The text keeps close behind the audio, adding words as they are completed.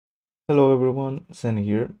Hello everyone, Sen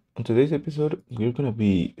here. On today's episode, we're gonna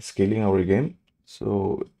be scaling our game,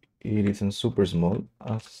 so it isn't super small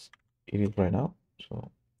as it is right now.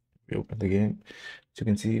 So we open the game, as you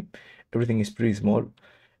can see, everything is pretty small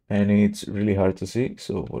and it's really hard to see.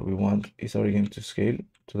 So what we want is our game to scale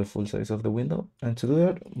to the full size of the window, and to do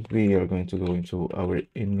that, we are going to go into our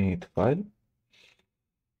init file,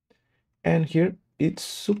 and here it's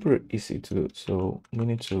super easy to do. So we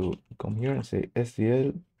need to come here and say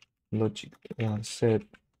SDL logic set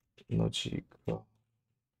logic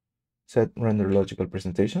set render logical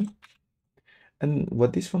presentation. And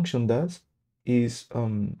what this function does is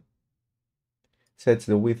sets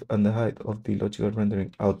the width and the height of the logical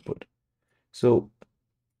rendering output. So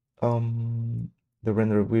the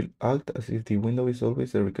renderer will act as if the window is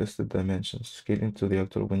always the requested dimensions, scaling to the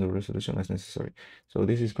actual window resolution as necessary. So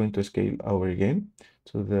this is going to scale our game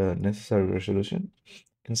to the necessary resolution.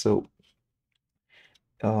 And so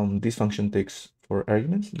this function takes four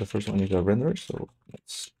arguments. The first one is a renderer, so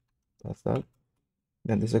let's pass that.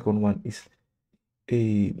 Then the second one is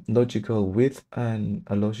a logical width and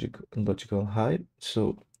a logical height.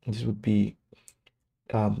 So this would be,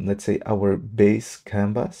 let's say, our base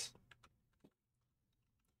canvas.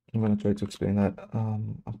 I'm going to try to explain that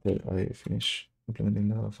after I finish implementing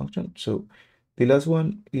the function. So the last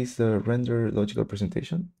one is the render logical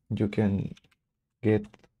presentation. You can get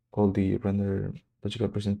all the render logical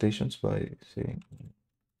presentations by saying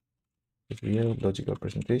real logical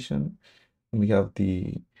presentation. And we have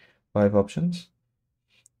the 5 options.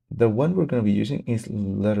 The one we're going to be using is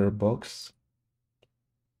letterbox.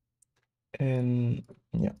 And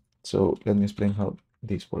yeah, so let me explain how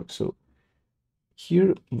this works. So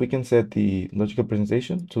here we can set the logical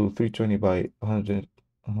presentation to 320 by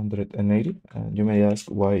 180. And you may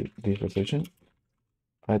ask why this resolution.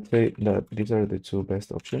 I'd say that these are the two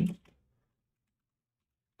best options.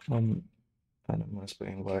 And I'm going to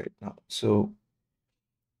explain why now. So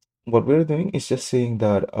what we're doing is just saying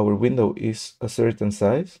that our window is a certain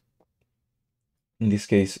size, in this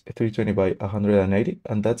case 320 by 180,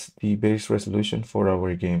 and that's the base resolution for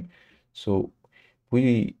our game. So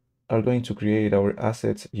we are going to create our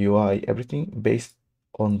assets, UI, everything based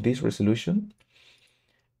on this resolution,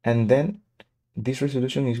 and then this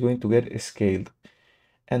resolution is going to get scaled.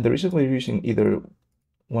 And the reason we're using either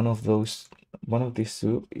one of these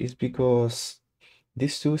two is because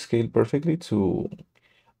these two scale perfectly to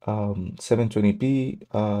 720p,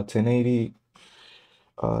 1080,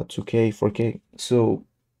 2K, 4K. So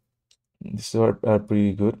these are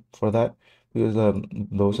pretty good for that, because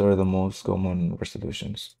those are the most common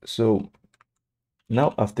resolutions. So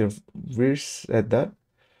now after we set that,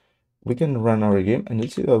 we can run our game, and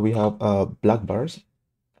you'll see that we have black bars,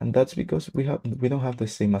 and that's because we don't have the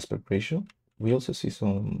same aspect ratio. We also see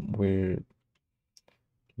some weird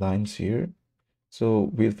lines here,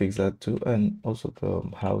 so we'll fix that too. And also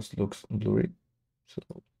the house looks blurry.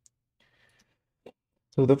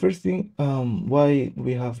 So the first thing, why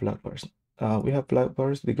we have black bars? We have black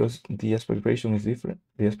bars because the aspect ratio is different.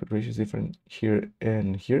 The aspect ratio is different here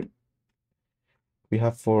and here. We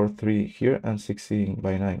have 4:3 here and 16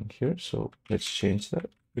 by 9 here. So let's change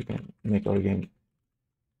that. We can make our game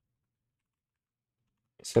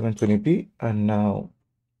 720p, and now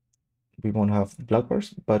we won't have black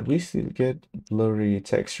bars, but we still get blurry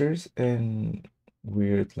textures and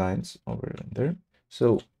weird lines over there.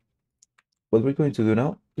 So what we're going to do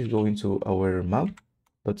now is go into our map.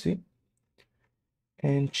 Let's see,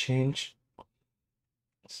 and change.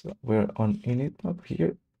 So we're on init map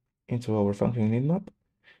here, into our function init map.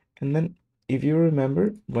 And then if you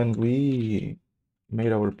remember, when we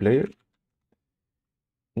made our player,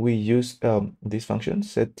 we used this function,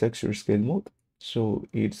 set texture scale mode, so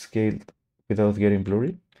it scaled without getting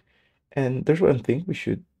blurry. And there's one thing we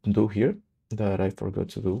should do here that I forgot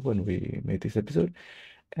to do when we made this episode,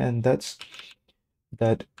 and that's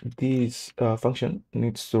that this function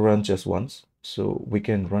needs to run just once. So we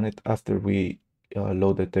can run it after we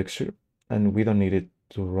load the texture, and we don't need it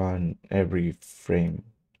to run every frame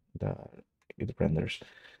that it renders.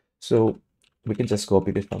 So we can just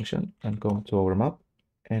copy this function and go to our map.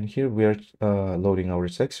 And here we are loading our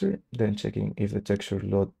texture, then checking if the texture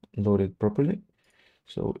loaded properly.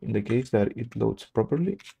 So in the case that it loads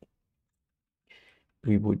properly,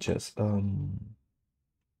 we would just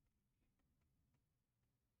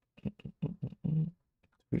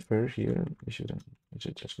refer here. We should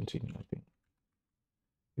just continue, I think.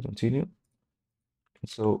 We continue. And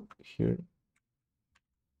so here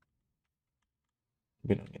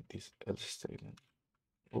we don't need this else statement.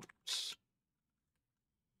 Oops.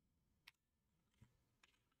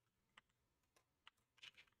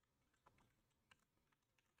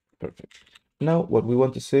 Perfect. Now, what we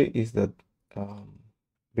want to say is that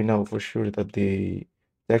we know for sure that the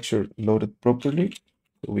texture loaded properly.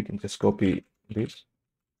 So we can just copy this,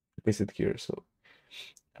 paste it here. So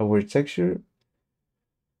our texture,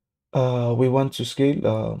 we want to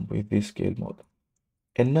scale with this scale mode.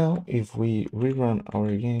 And now, if we rerun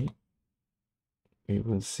our game, we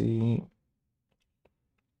will see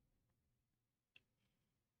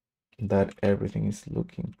that everything is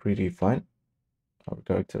looking pretty fine. Our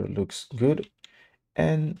character looks good,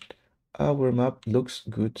 and our map looks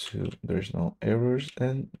good too. There's no errors,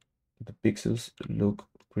 and the pixels look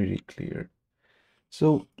pretty clear.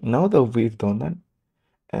 So now that we've done that,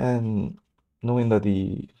 and knowing that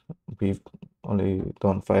we've only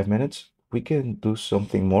done 5 minutes, we can do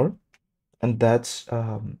something more, and that's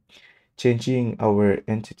changing our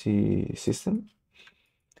entity system.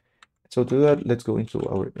 So to do that, let's go into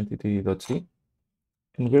our entity.c,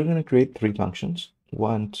 and we're going to create three functions.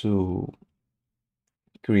 One to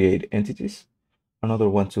create entities, another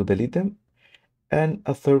one to delete them, and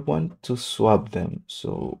a third one to swap them.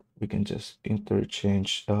 So we can just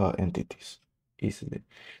interchange entities easily.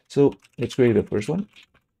 So let's create the first one,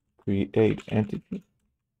 create entity.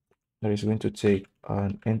 That is going to take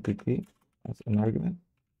an entity as an argument.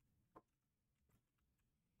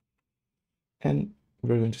 And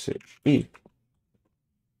we're going to say if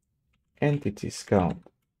entities count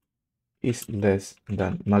is less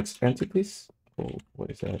than max entities. Oh,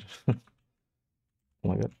 what is that? Oh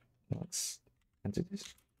my God, max entities.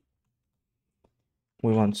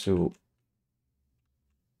 We want to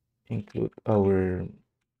include our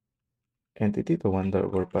entity, the one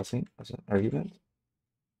that we're passing as an argument.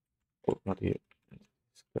 Oh, not here.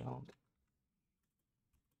 Count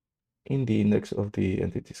in the index of the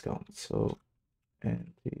entities count. So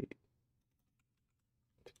entity,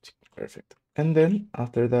 perfect. And then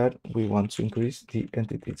after that, we want to increase the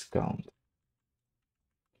entities count.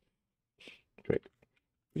 Great.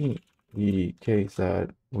 In the case that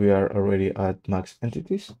we are already at max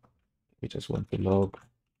entities, we just want to log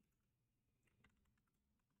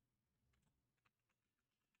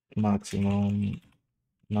maximum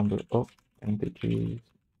number of entities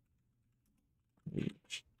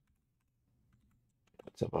reached.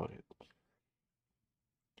 That's about it.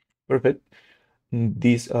 Perfect.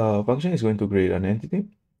 This function is going to create an entity.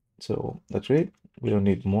 So that's great. We don't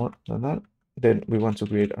need more than that. Then we want to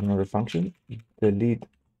create another function, delete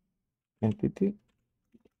entity.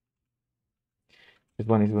 This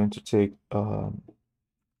one is going to take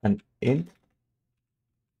an int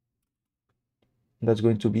that's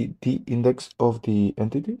going to be the index of the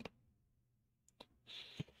entity.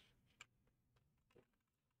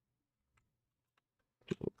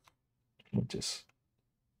 We'll just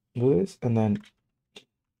do this, and then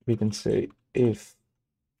we can say if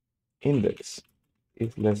index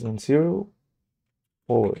is less than 0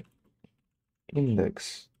 or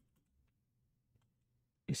index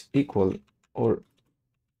is equal or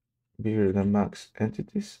bigger than max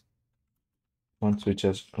entities, want to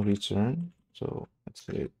just return. So let's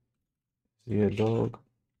say log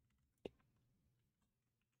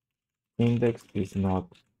index is not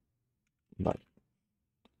bad.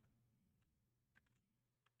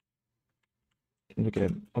 We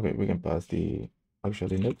can pass the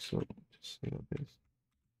actual index. So just say this.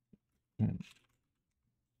 And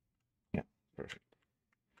yeah, perfect.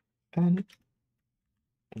 And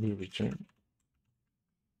we return.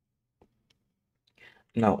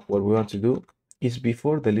 Now, what we want to do is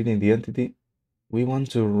before deleting the entity, we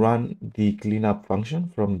want to run the cleanup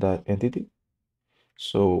function from that entity.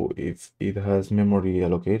 So if it has memory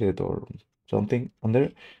allocated or something on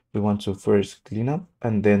there, we want to first clean up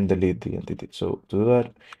and then delete the entity. So to do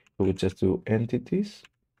that, we would just do entities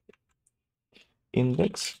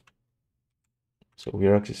index. So we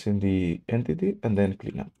are accessing the entity and then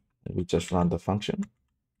clean up. We just run the function.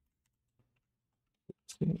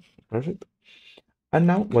 Perfect. And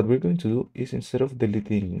now what we're going to do is instead of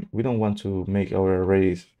deleting, we don't want to make our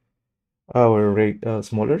array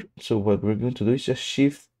smaller. So what we're going to do is just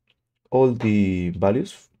shift all the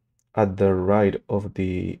values at the right of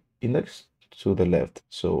the index to the left.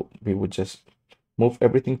 So we would just move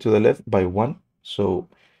everything to the left by 1. So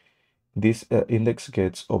this index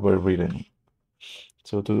gets overridden.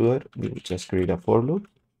 So to do that, we would just create a for loop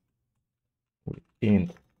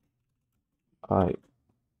int I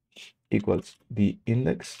equals the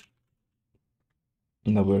index.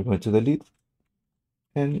 Now we're going to delete,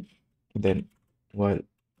 and then while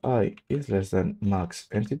I is less than max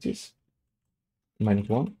entities minus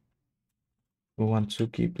 1, we want to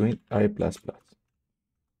keep doing I plus plus.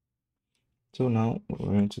 So now what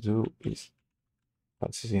we're going to do is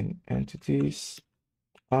accessing entities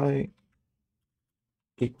I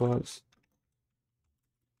equals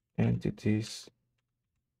entities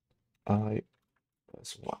I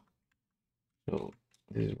plus 1. So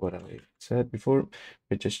this is what I said before.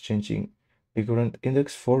 We're just changing the current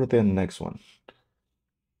index for the next one.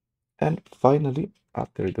 And finally,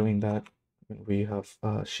 after doing that, we have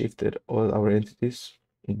shifted all our entities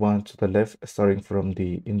one to the left, starting from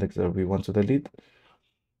the index that we want to delete.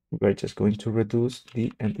 We're just going to reduce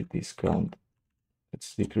the entities count.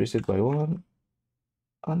 Let's decrease it by 1.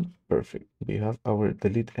 And perfect. We have our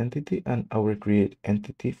delete entity and our create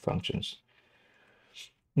entity functions.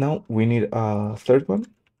 Now we need a third one,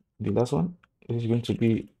 the last one. This is going to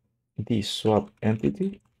be the swap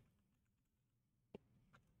entity.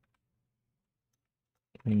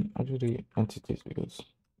 I mean, actually entities because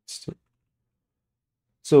it's still.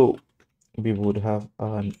 So we would have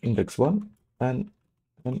an index 1 and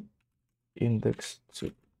an index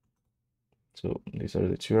 2. So these are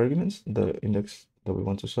the two arguments, the index that we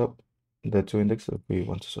want to swap, the two index that we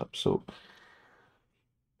want to swap. So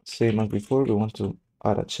same as before, we want to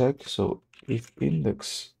add a check. So if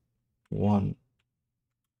index 1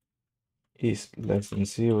 is less than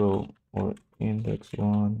 0 or index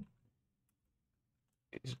 1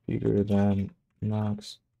 is bigger than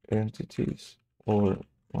max entities or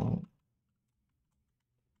or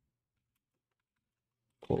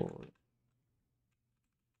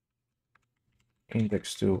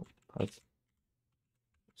index 2 has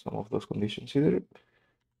some of those conditions either,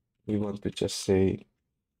 we want to just say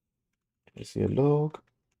SDL log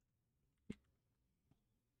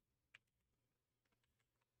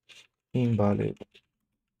invalid.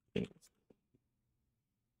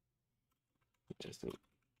 Just do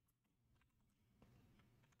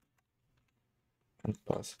and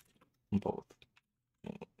pass both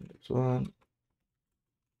index 1,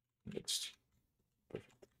 index 2.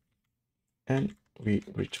 Perfect. And we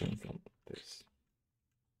return from this.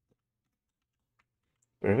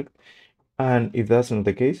 Perfect. And if that's not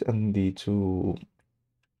the case and the two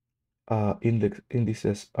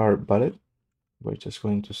indices are valid, we're just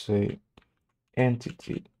going to say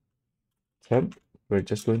entity temp. We're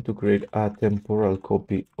just going to create a temporal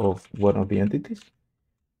copy of one of the entities.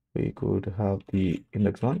 We could have the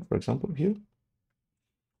index 1, for example, here.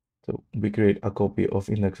 So we create a copy of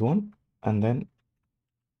index 1, and then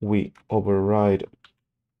we override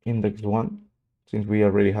index 1. Since we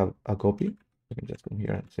already have a copy, we can just come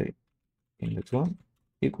here and say index 1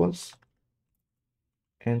 equals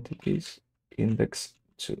entities index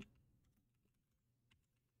 2.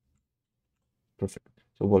 Perfect.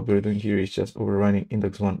 So what we're doing here is just overriding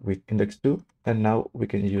index 1 with index 2, and now we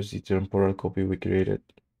can use the temporal copy we created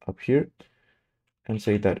up here and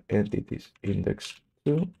say that entities index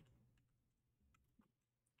 2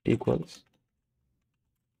 equals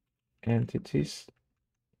entities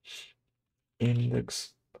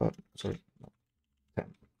index, sorry,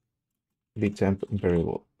 temp, the temp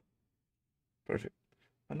variable. Perfect.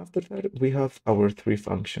 And after that, we have our three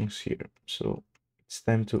functions here. So it's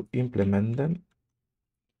time to implement them.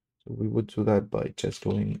 So we would do that by just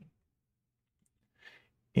going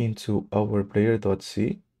into our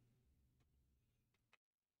player.c,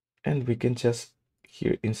 and we can just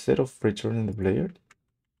here, instead of returning the player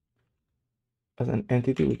as an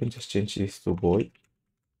entity, we can just change this to void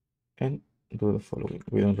and do the following.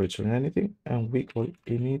 We don't return anything, and we call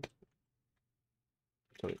init,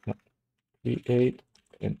 sorry, no, create,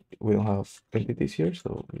 and we don't have entities here,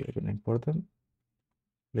 so we are going to import them.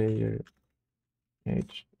 Player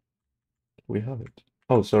h, we have it.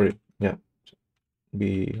 Oh, sorry, yeah,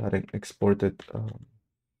 we hadn't exported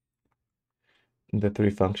the three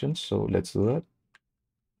functions, so let's do that.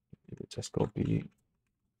 We just copy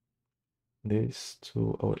this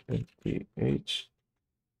to our entity h.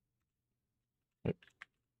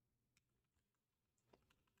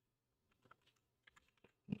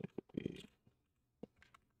 We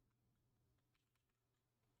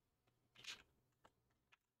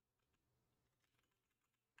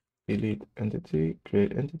delete entity,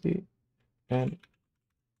 create entity, and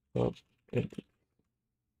swap entity.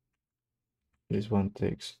 This one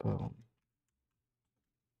takes oh,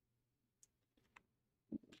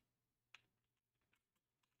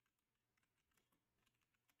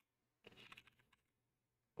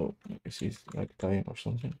 this is like time or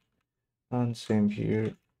something. And same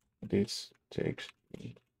here, this takes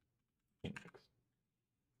index.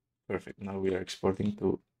 Perfect. Now we are exporting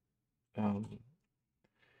to the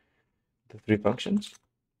three functions,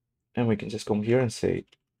 and we can just come here and say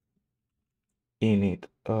init,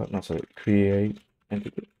 no, sorry, create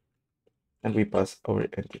entity, and we pass our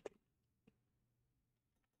entity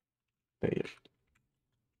layer.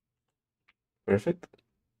 Perfect.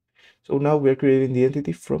 So now we're creating the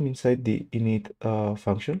entity from inside the init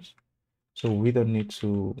functions. So we don't need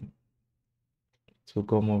to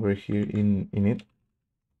come over here in init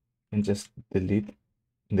and just delete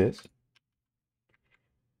this.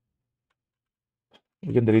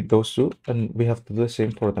 We can delete those two, and we have to do the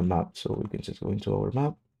same for the map. So we can just go into our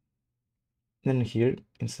map. Then here,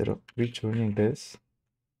 instead of returning this,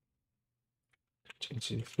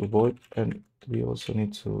 change it to void, and we also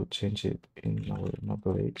need to change it in our map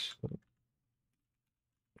age. So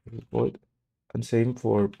void, and same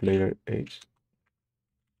for player age.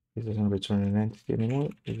 This doesn't return an entity anymore.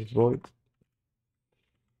 It is void.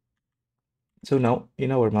 So now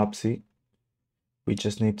in our map C, we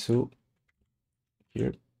just need to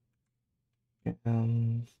here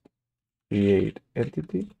um, create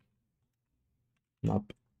entity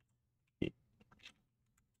map E.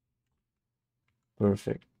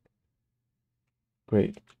 Perfect.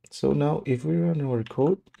 Great. So now if we run our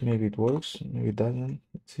code, maybe it works, maybe it doesn't.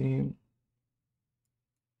 Let's see.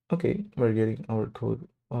 Okay, we're getting our code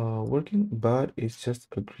working, but it's just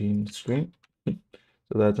a green screen. So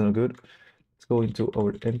that's not good. Let's go into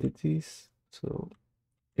our entities. So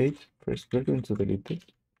H, first we're going to delete this.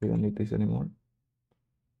 We don't need this anymore.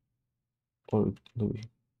 Or do we?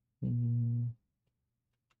 Mm,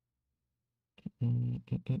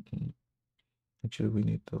 mm. Actually, we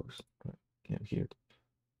need those. Right. Yeah, here.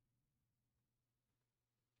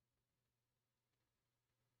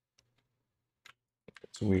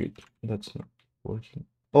 It's weird. That's not working.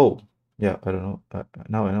 Oh, yeah, I don't know.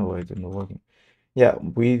 Now I know why it's not working. Yeah,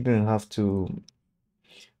 we didn't have to.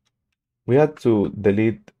 We had to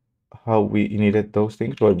delete how we needed those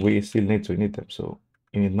things, but we still need to init them. So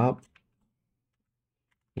init map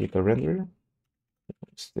with a render,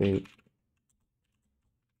 state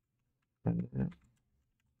render,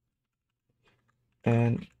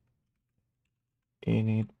 and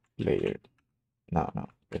init layer. Now,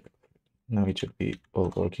 now it should be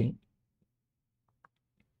all working.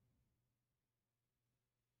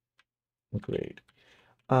 Great.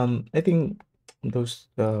 I think those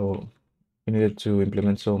we needed to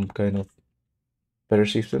implement some kind of better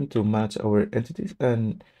system to match our entities,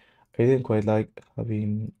 and I didn't quite like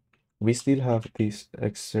having. We still have these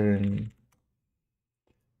external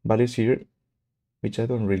values here, which I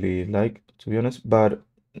don't really like, to be honest, but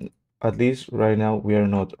at least right now we are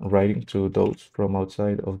not writing to those from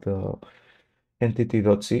outside of the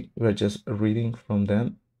entity.c. We're just reading from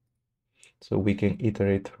them so we can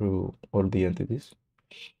iterate through all the entities.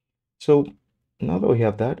 So now that we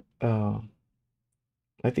have that,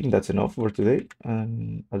 I think that's enough for today,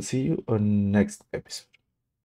 and I'll see you on next episode.